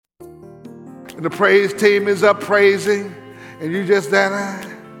And the praise team is up praising, and you just that.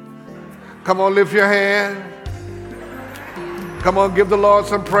 Come on, lift your hand. Come on, give the Lord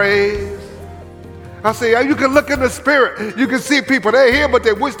some praise. I say, you can look in the spirit. You can see people, they're here, but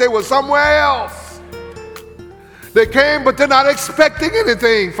they wish they were somewhere else. They came, but they're not expecting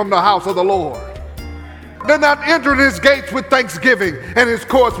anything from the house of the Lord. They're not entering his gates with thanksgiving and his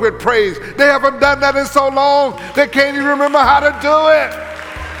courts with praise. They haven't done that in so long, they can't even remember how to do it.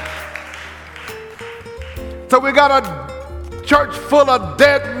 So we got a church full of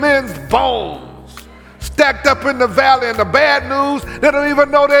dead men's bones stacked up in the valley, and the bad news, they don't even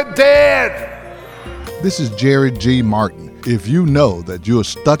know they're dead. This is Jerry G. Martin. If you know that you're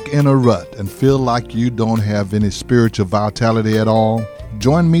stuck in a rut and feel like you don't have any spiritual vitality at all,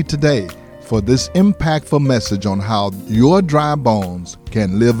 join me today for this impactful message on how your dry bones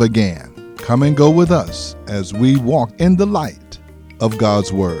can live again. Come and go with us as we walk in the light of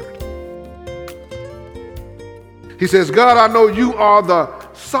God's Word. He says, God, I know you are the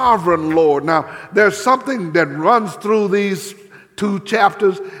sovereign Lord. Now, there's something that runs through these two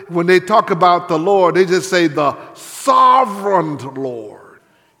chapters. When they talk about the Lord, they just say the sovereign Lord.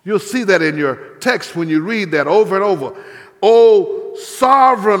 You'll see that in your text when you read that over and over. Oh,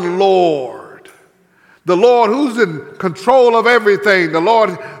 sovereign Lord. The Lord who's in control of everything. The Lord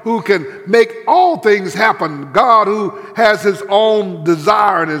who can make all things happen. God who has his own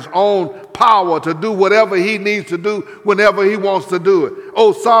desire and his own power to do whatever he needs to do whenever he wants to do it.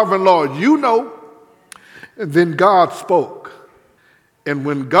 Oh, sovereign Lord, you know. And then God spoke. And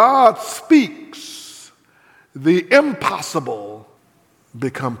when God speaks, the impossible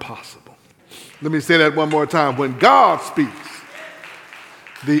become possible. Let me say that one more time. When God speaks,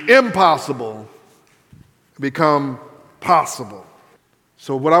 the impossible become possible.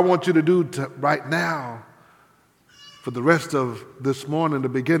 So what I want you to do right now, for the rest of this morning, to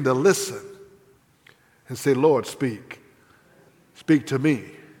begin to listen and say, Lord, speak. Speak to me.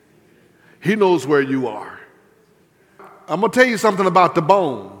 He knows where you are. I'm going to tell you something about the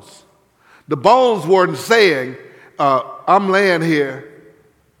bones. The bones weren't saying, I'm laying here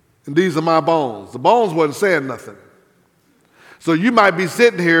and these are my bones. The bones wasn't saying nothing. So you might be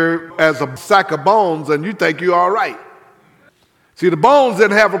sitting here as a sack of bones and you think you're all right. See, the bones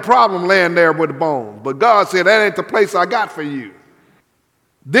didn't have a problem laying there with the bones. But God said, that ain't the place I got for you.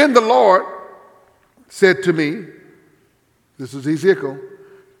 Then the Lord said to me, this is Ezekiel,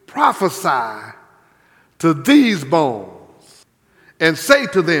 prophesy to these bones and say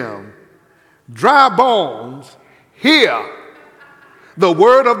to them, dry bones, hear the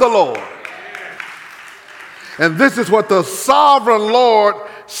word of the Lord. And this is what the sovereign Lord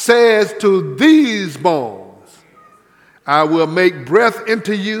says to these bones. I will make breath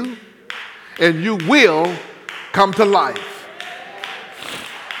into you, and you will come to life.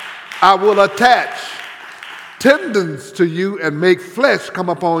 I will attach tendons to you and make flesh come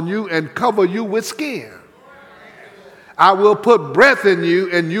upon you and cover you with skin. I will put breath in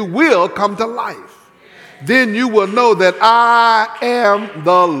you, and you will come to life. Then you will know that I am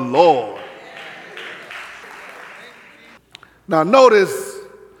the Lord. Now notice,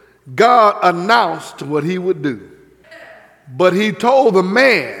 God announced what he would do. But he told the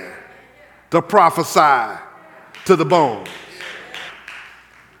man to prophesy to the bones.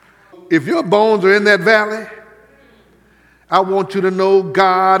 If your bones are in that valley, I want you to know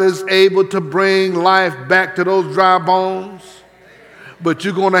God is able to bring life back to those dry bones, but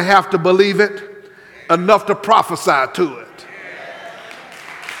you're going to have to believe it enough to prophesy to it.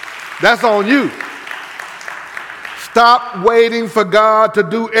 That's on you. Stop waiting for God to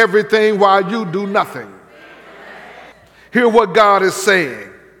do everything while you do nothing. Hear what God is saying.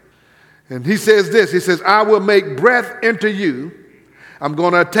 And he says this, he says, I will make breath into you. I'm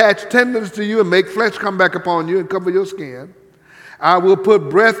going to attach tendons to you and make flesh come back upon you and cover your skin. I will put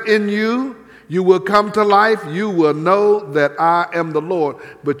breath in you. You will come to life. You will know that I am the Lord,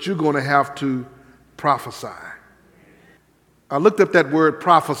 but you're going to have to prophesy. I looked up that word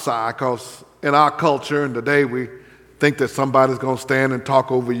prophesy because in our culture and today we think that somebody's going to stand and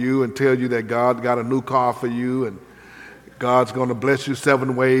talk over you and tell you that God got a new car for you and God's going to bless you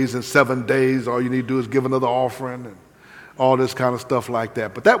 7 ways in 7 days. All you need to do is give another offering and all this kind of stuff like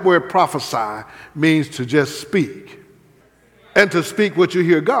that. But that word prophesy means to just speak and to speak what you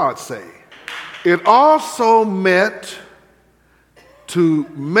hear God say. It also meant to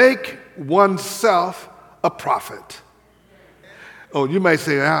make oneself a prophet. Oh, you may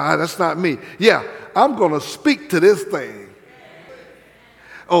say, that's not me. Yeah, I'm going to speak to this thing.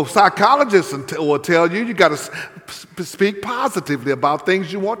 Oh, psychologists will tell you got to speak positively about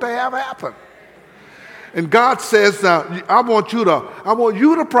things you want to have happen. And God says, I want you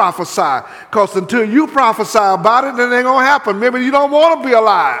to prophesy, because until you prophesy about it, then it ain't going to happen. Maybe you don't want to be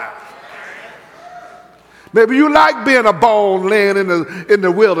alive. Maybe you like being a bone laying in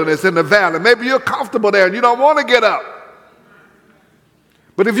the wilderness, in the valley. Maybe you're comfortable there and you don't want to get up.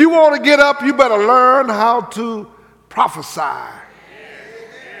 But if you want to get up, you better learn how to prophesy.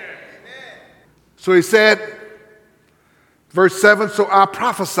 So he said, verse 7, so I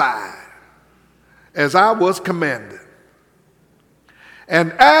prophesied as I was commanded.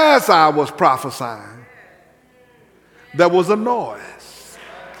 And as I was prophesying, there was a noise.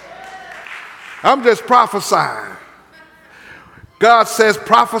 I'm just prophesying. God says,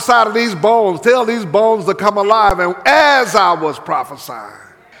 prophesy to these bones. Tell these bones to come alive. And as I was prophesying,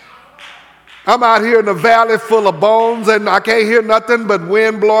 I'm out here in the valley full of bones and I can't hear nothing but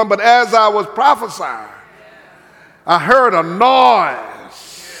wind blowing. But as I was prophesying, I heard a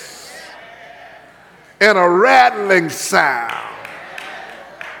noise and a rattling sound.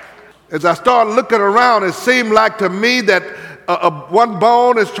 As I started looking around, it seemed like to me that one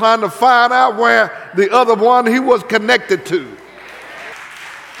bone is trying to find out where the other one he was connected to.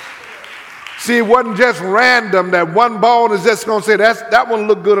 See, it wasn't just random that one bone is just going to say, that one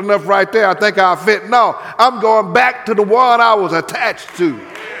looked good enough right there. I think I'll fit. No, I'm going back to the one I was attached to.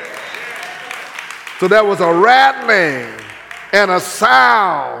 So there was a rattling and a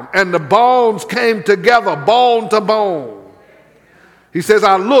sound, and the bones came together, bone to bone. He says,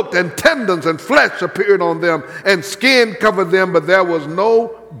 I looked, and tendons and flesh appeared on them, and skin covered them, but there was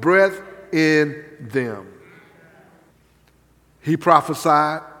no breath in them. He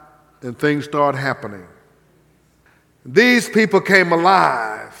prophesied, and things started happening. These people came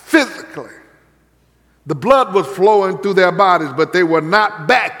alive physically. The blood was flowing through their bodies, but they were not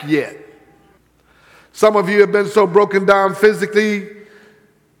back yet. Some of you have been so broken down physically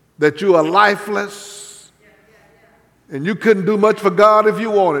that you are lifeless, and you couldn't do much for God if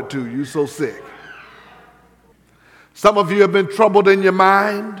you wanted to. You're so sick. Some of you have been troubled in your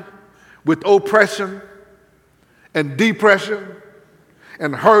mind with oppression and depression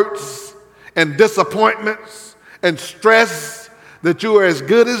and hurts and disappointments and stress that you are as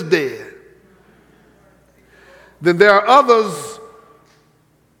good as dead. Then there are others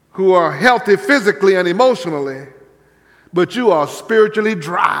who are healthy physically and emotionally, but you are spiritually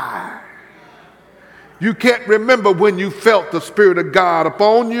dry. You can't remember when you felt the Spirit of God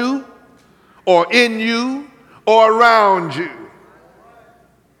upon you or in you or around you.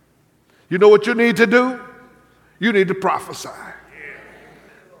 You know what you need to do? You need to prophesy.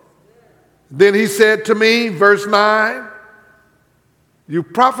 Then he said to me, verse 9, you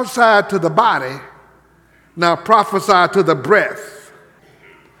prophesied to the body, now prophesy to the breath.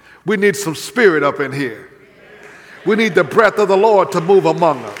 We need some spirit up in here. We need the breath of the Lord to move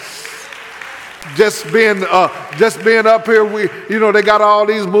among us. Just being up here, they got all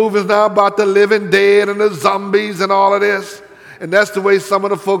these movies now about the living dead and the zombies and all of this. And that's the way some of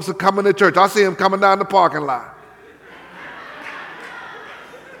the folks are coming to church. I see them coming down the parking lot.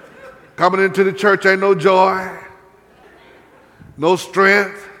 Coming into the church ain't no joy, no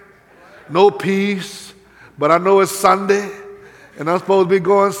strength, no peace. But I know it's Sunday and I'm supposed to be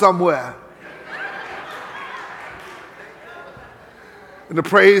going somewhere. And the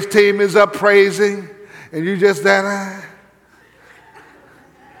praise team is up praising, and you just there.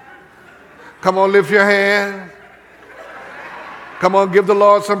 Come on, lift your hand. Come on, give the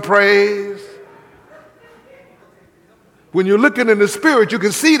Lord some praise. When you're looking in the spirit, you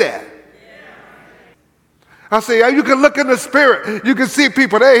can see that. I say, you can look in the spirit. You can see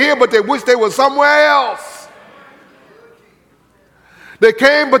people, they're here, but they wish they were somewhere else. They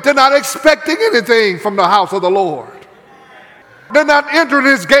came, but they're not expecting anything from the house of the Lord. They're not entering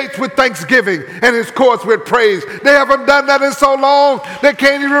his gates with thanksgiving and his courts with praise. They haven't done that in so long, they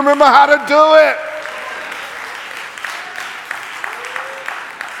can't even remember how to do it.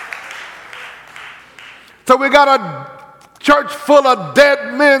 So we got a church full of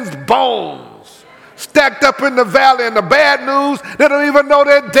dead men's bones stacked up in the valley, and the bad news, they don't even know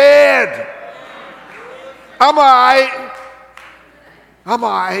they're dead. I'm all right. I'm all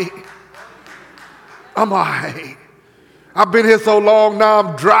right. I'm all right. I've been here so long now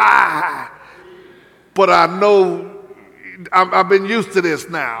I'm dry. But I know I've been used to this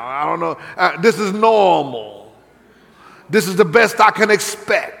now. I don't know. This is normal. This is the best I can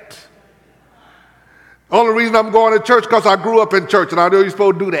expect. Only reason I'm going to church because I grew up in church, and I know you're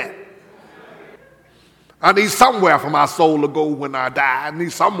supposed to do that. I need somewhere for my soul to go when I die. I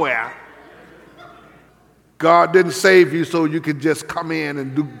need somewhere. God didn't save you so you could just come in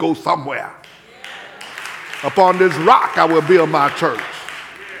and go somewhere. Upon this rock I will build my church.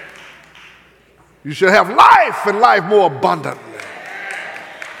 You should have life and life more abundantly.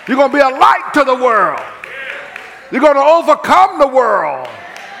 You're going to be a light to the world. You're going to overcome the world.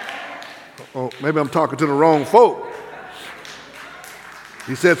 Oh, maybe I'm talking to the wrong folk.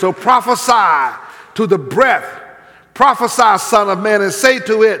 He said, so prophesy to the breath. Prophesy, son of man, and say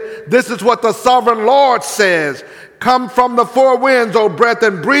to it, this is what the sovereign Lord says. Come from the four winds, O breath,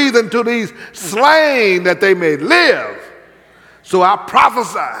 and breathe into these slain that they may live. So I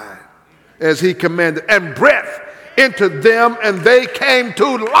prophesied as he commanded, and breath into them, and they came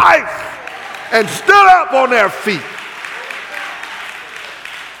to life and stood up on their feet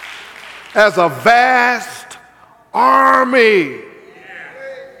as a vast army.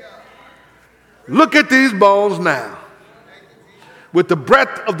 Look at these bones now. With the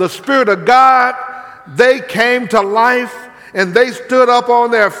breath of the Spirit of God, they came to life and they stood up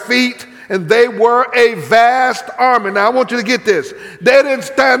on their feet, and they were a vast army. Now I want you to get this. They didn't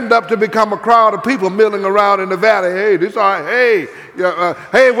stand up to become a crowd of people milling around in the valley. Hey, this all right.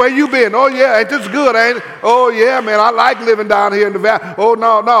 Hey, where you been? Oh yeah, ain't this good, ain't it? Oh yeah, man, I like living down here in the valley. Oh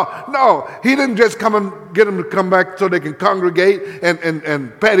no. He didn't just come and get them to come back so they can congregate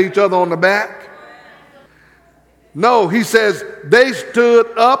and pat each other on the back. No, he says they stood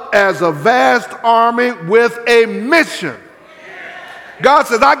up as a vast army with a mission. God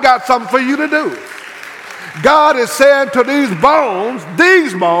says, I got something for you to do. God is saying to these bones,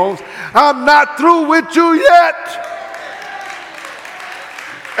 I'm not through with you yet.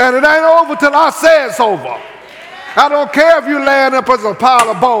 And it ain't over till I say it's over. I don't care if you laying up as a pile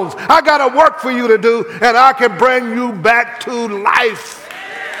of bones. I got a work for you to do, and I can bring you back to life.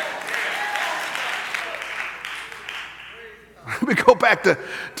 Let me go back to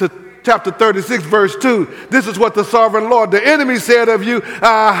chapter 36, verse 2. This is what the sovereign Lord, the enemy, said of you.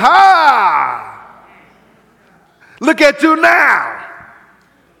 Aha! Look at you now.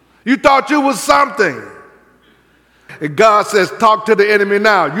 You thought you was something. And God says, talk to the enemy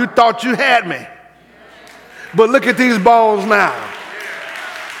now. You thought you had me. But look at these bones now.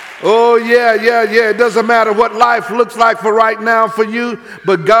 Oh, yeah. It doesn't matter what life looks like for right now for you,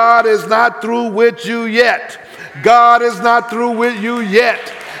 but God is not through with you yet. God is not through with you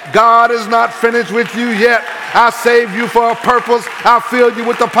yet. God is not finished with you yet. I saved you for a purpose. I filled you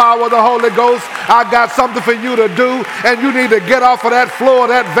with the power of the Holy Ghost. I got something for you to do, and you need to get off of that floor of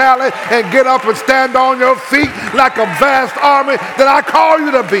that valley and get up and stand on your feet like a vast army that I call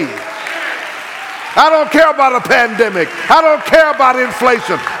you to be. I don't care about a pandemic. I don't care about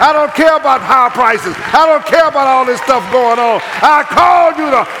inflation. I don't care about high prices. I don't care about all this stuff going on. I called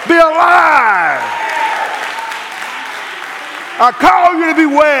you to be alive. I call you to be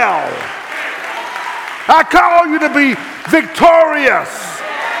well. I call you to be victorious.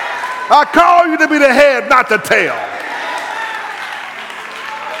 I call you to be the head, not the tail.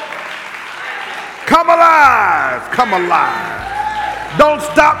 Come alive. Come alive. Don't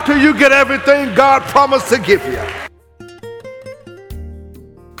stop till you get everything God promised to give you.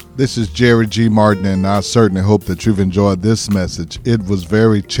 This is Jerry G. Martin, and I certainly hope that you've enjoyed this message. It was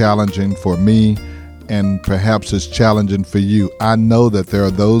very challenging for me, and perhaps it's challenging for you. I know that there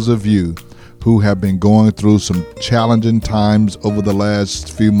are those of you who have been going through some challenging times over the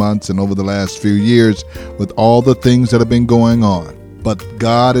last few months and over the last few years with all the things that have been going on. But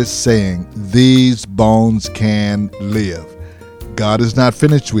God is saying these bones can live. God is not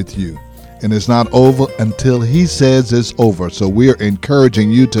finished with you, and it's not over until He says it's over. So we are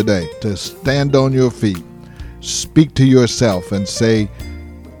encouraging you today to stand on your feet, speak to yourself and say,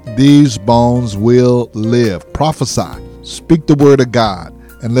 these bones will live. Prophesy. Speak the word of God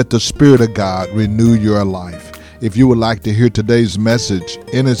and let the Spirit of God renew your life. If you would like to hear today's message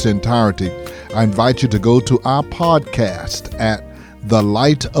in its entirety, I invite you to go to our podcast at The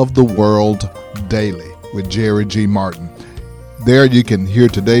Light of the World Daily with Jerry G. Martin. There you can hear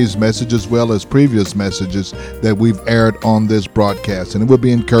today's message as well as previous messages that we've aired on this broadcast, and it will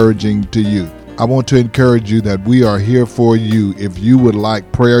be encouraging to you. I want to encourage you that we are here for you. If you would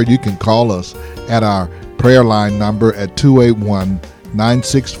like prayer, you can call us at our prayer line number at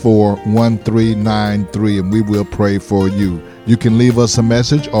 281-964-1393, and we will pray for you. You can leave us a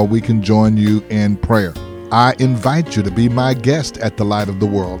message or we can join you in prayer. I invite you to be my guest at the Light of the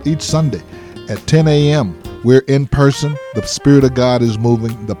World each Sunday at 10 a.m. We're in person. The Spirit of God is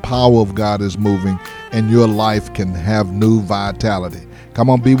moving. The power of God is moving, and your life can have new vitality. Come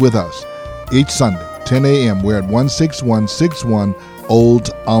on, be with us. Each Sunday, 10 a.m., we're at 16161 Old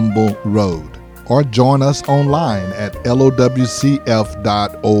Humble Road. Or join us online at lowcf.org.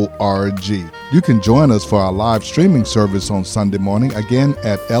 You can join us for our live streaming service on Sunday morning, again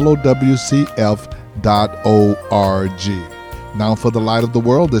at lowcf.org. Now for the Light of the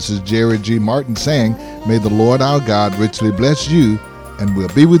World, this is Jerry G. Martin saying, may the Lord our God richly bless you, and we'll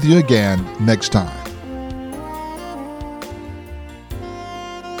be with you again next time.